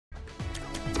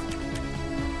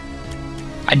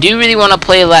I do really want to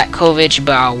play Latkovic,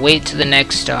 but I'll wait to the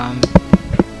next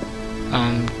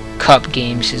cup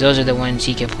games, because those are the ones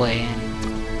he can play in.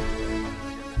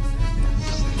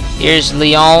 Here's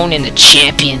Lyon in the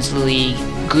Champions League.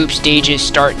 Group stages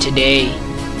start today.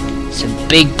 It's a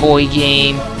big boy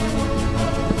game.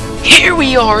 Here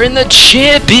we are in the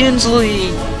Champions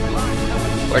League.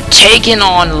 We're taking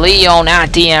on Lyon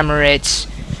at the Emirates.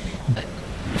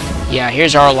 Yeah,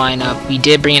 here's our lineup. We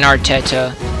did bring in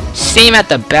Arteta. Same at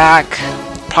the back.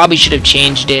 Probably should have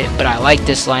changed it, but I like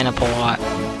this lineup a lot.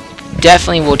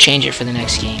 Definitely will change it for the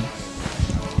next game.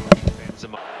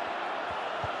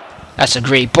 That's a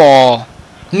great ball.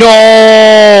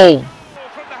 No!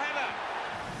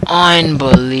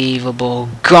 Unbelievable.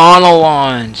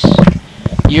 Gonalons.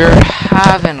 You're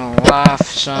having a laugh,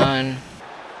 son.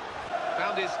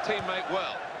 Found his teammate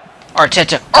well.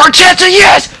 Arteta. Arteta,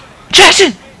 yes!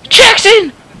 Jackson!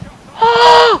 Jackson!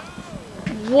 Oh!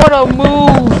 What a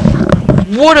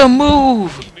move! What a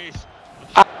move!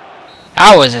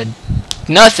 That was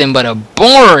nothing but a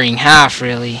boring half,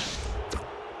 really.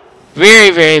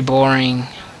 Very, very boring.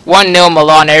 1-0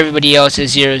 Milan, everybody else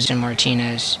is 0s and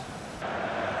Martinez.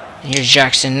 And here's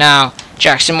Jackson now.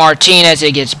 Jackson Martinez,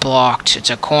 it gets blocked. It's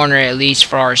a corner at least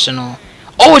for Arsenal.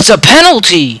 Oh, it's a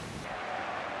penalty!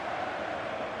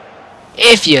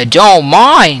 If you don't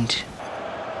mind.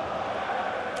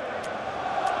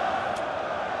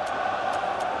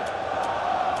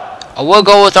 I will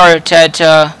go with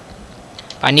Arteta.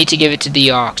 I need to give it to the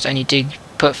Ox. I need to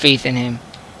put faith in him.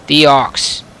 The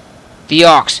Ox. The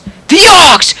Ox. The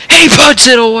Ox! He puts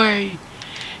it away!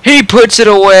 He puts it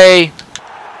away!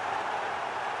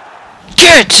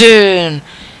 Get in!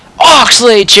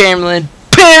 Oxlade-Chamberlain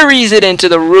buries it into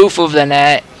the roof of the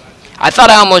net. I thought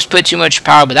I almost put too much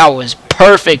power, but that was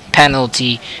perfect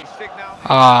penalty.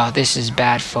 Ah, this is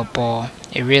bad football.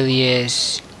 It really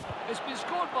is.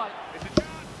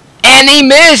 And they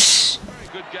miss!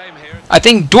 I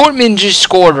think Dortmund just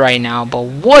scored right now, but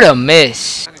what a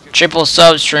miss. Triple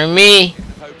subs for me.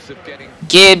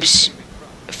 Gibbs,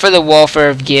 for the welfare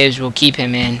of Gibbs, we'll keep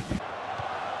him in.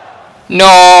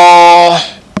 No!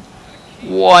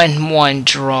 1-1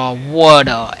 draw. What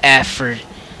a effort.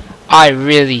 I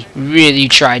really, really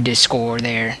tried to score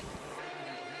there.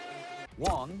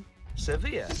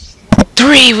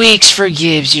 3 weeks for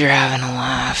Gibbs, you're having a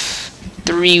laugh.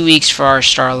 3 weeks for our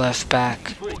star left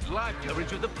back.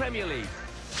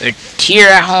 They're here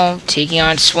at home, taking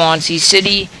on Swansea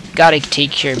City. Gotta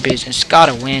take care of business.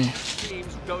 Gotta win.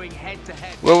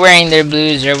 We're wearing their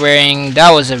blues. They're wearing...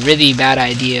 That was a really bad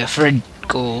idea for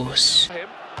goals.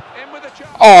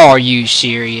 Oh, are you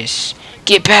serious?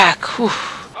 Get back. Whew.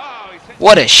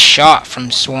 What a shot from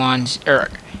Swansea.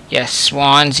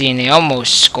 Swansea, and they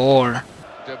almost score.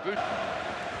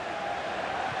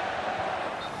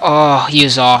 Oh, he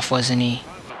was off, wasn't he?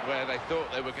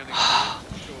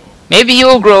 Maybe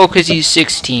he'll grow because he's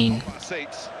 16.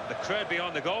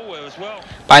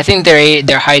 But I think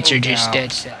their heights are just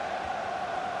dead set.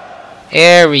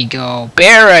 There we go.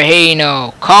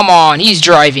 Berahino. Come on. He's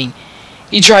driving.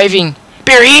 He's driving.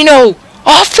 Berahino.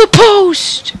 Off the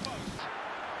post.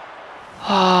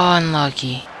 Oh,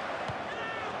 unlucky.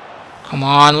 Come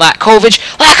on, Latkovic.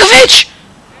 Latkovic!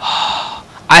 Oh,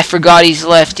 I forgot he's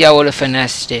lefty. I would have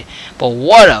finessed it. But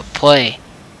what a play.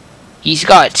 He's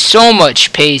got so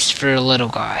much pace for a little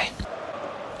guy.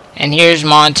 And here's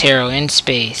Montero in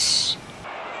space.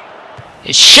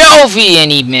 It's Shelby,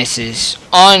 and he misses.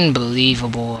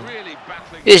 Unbelievable.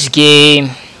 This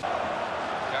game.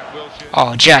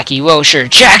 Oh, Jackie Wilshere.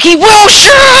 Jackie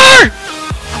Wilshere!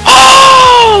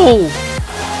 Oh!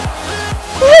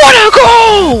 What a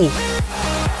goal!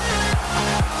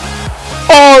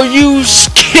 Are you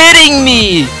kidding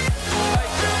me?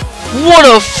 What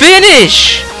a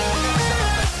finish!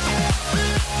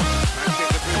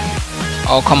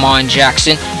 Oh, come on,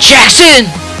 Jackson. Jackson!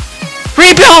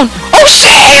 Rebound! Oh,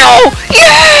 Sale!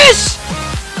 Yes!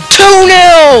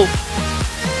 2-0!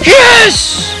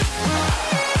 Yes!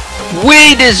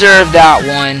 We deserve that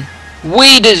one.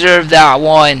 We deserve that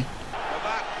one.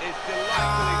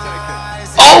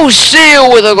 Oh,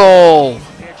 Seal with a goal.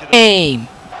 Game.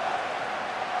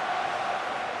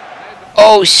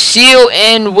 Oh, Seal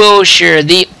and Wilshere,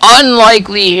 the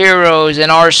unlikely heroes, and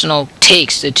Arsenal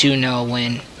takes the 2-0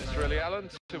 win.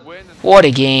 What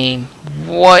a game.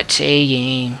 What a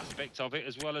game.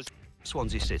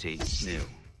 Swansea City, 0.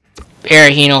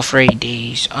 Berahino for 8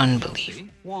 days. Unbelievable.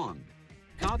 1.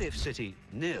 Cardiff City,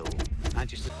 0.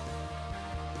 Manchester.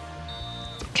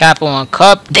 Capital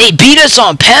Cup. They beat us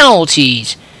on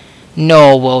penalties.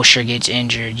 No, Wilshere gets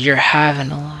injured. You're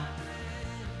having a lot.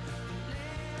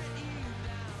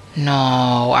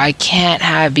 No, I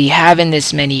can't be having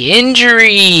this many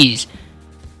injuries.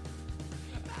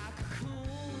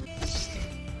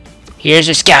 Here's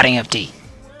a scouting update.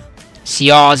 See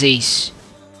Aussies.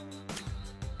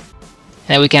 And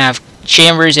then we can have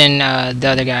Chambers and the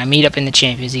other guy meet up in the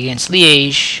Champions against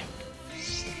Liège.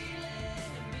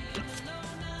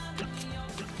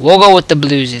 We'll go with the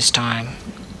Blues this time.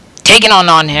 Taking on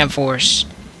Nottingham Forest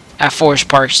at Forest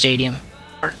Park Stadium.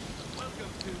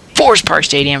 Forest Park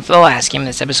Stadium for the last game of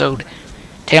this episode.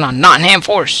 Taking on Nottingham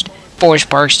Forest. Forest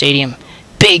Park Stadium.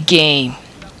 Big game.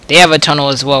 They have a tunnel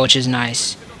as well, which is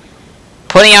nice.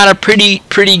 Putting out a pretty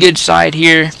good side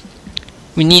here.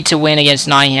 We need to win against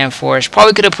Nottingham Forest.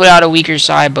 Probably could have put out a weaker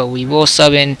side, but we will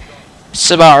sub out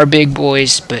our big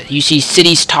boys. But you see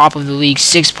City's top of the league,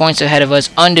 6 points ahead of us,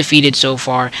 undefeated so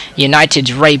far.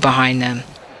 United's right behind them.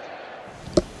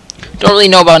 Don't really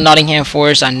know about Nottingham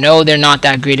Forest. I know they're not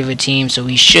that great of a team, so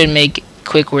we should make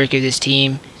quick work of this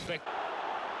team.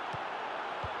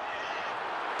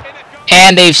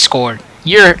 And they've scored.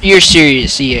 You're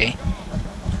serious, EA.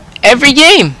 Every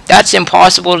game. That's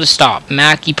impossible to stop.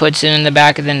 Mackie puts it in the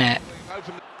back of the net.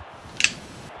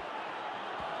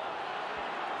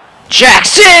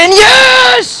 Jackson,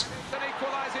 yes!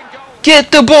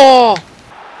 Get the ball!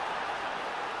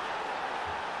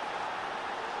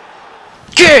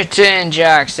 Get in,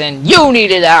 Jackson. You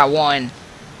needed that one.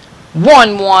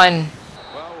 1-1.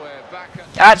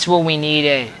 That's what we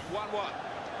needed.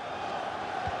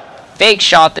 Fake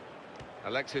shot.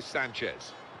 Alexis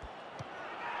Sanchez.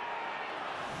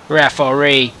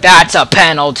 Referee. That's a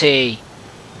penalty.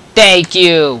 Thank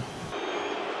you.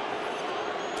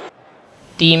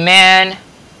 The man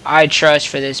I trust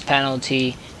for this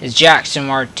penalty is Jackson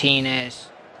Martinez.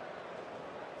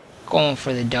 Going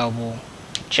for the double.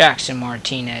 Jackson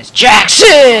Martinez. Jackson!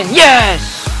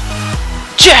 Yes!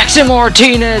 Jackson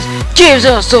Martinez gives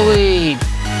us the lead.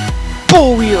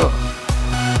 Booyah!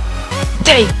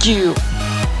 Thank you.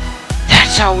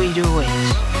 That's how we do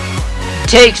it.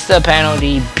 Takes the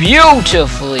penalty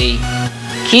beautifully.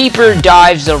 Keeper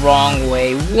dives the wrong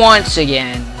way once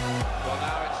again.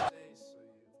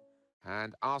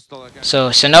 So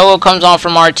Sanoa comes on for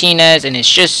Martinez, and it's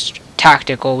just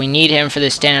tactical. We need him for the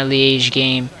Standard Liège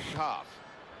game.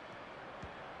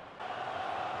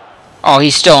 Oh,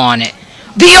 he's still on it.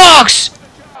 The Ox!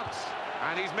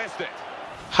 And he's missed it.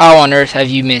 How on earth have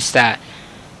you missed that?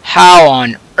 How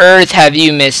on earth have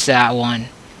you missed that one?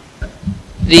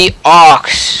 The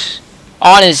Ox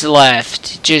on his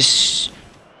left. Just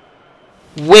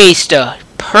waste a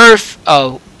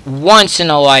once in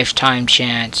a lifetime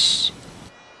chance.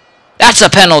 That's a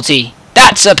penalty.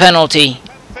 That's a penalty.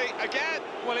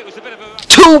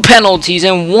 Two penalties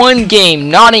in one game.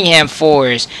 Nottingham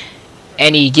Forest.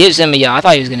 And he gives him a yell. I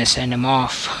thought he was going to send him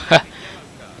off.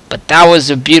 But that was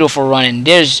a beautiful run. And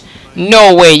there's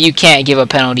no way you can't give a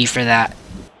penalty for that.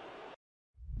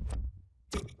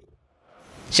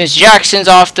 Since Jackson's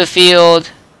off the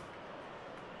field.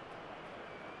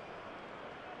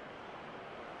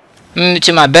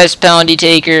 To my best penalty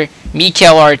taker,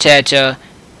 Mikel Arteta.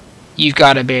 You've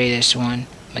got to bury this one.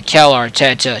 Mikel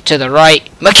Arteta to the right.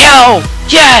 Mikel!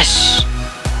 Yes!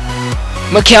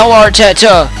 Mikel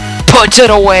Arteta puts it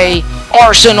away.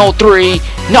 Arsenal 3,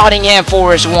 Nottingham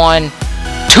Forest 1.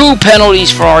 2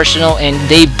 penalties for Arsenal, and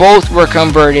they both were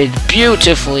converted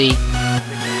beautifully.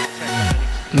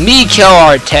 Mikel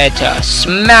Arteta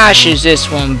smashes this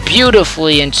one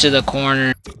beautifully into the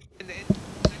corner.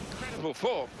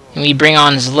 And we bring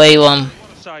on Zlalem.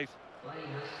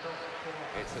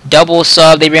 Double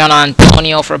sub. They bring on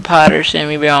Antonio for Patterson.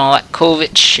 We bring on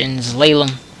Latkovic and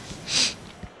Zlalem.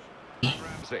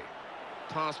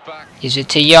 Is it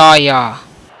to Yaya?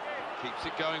 Keeps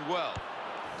it going well.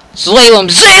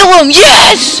 Zlalem!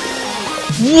 Yes!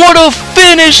 What a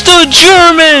finish, the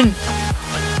German!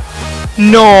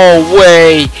 No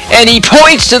way! And he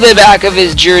points to the back of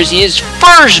his jersey. His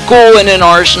first goal in an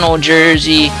Arsenal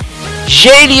jersey.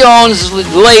 Jadon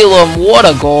Zlalem, what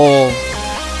a goal.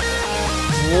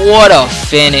 What a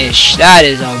finish. That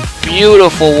is a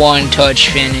beautiful one-touch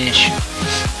finish.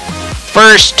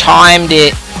 First timed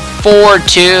it.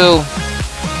 4-2.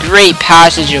 Great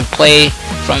passage of play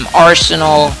from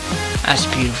Arsenal. That's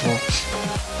beautiful.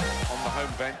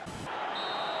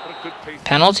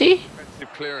 Penalty?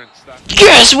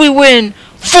 Yes, we win.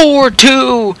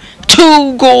 4-2.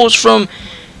 2 goals from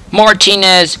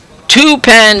Martinez. 2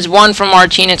 pens, 1 from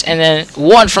Martinez, and then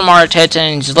 1 from Arteta,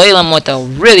 and Zlalem with a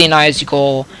really nice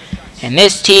goal. And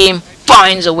this team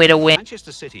finds a way to win.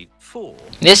 Manchester City 4.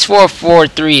 This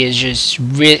 4-4-3 is just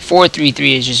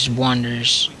 4-3-3 is just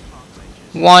wonders.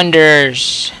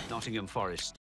 Wonders. Nottingham Forest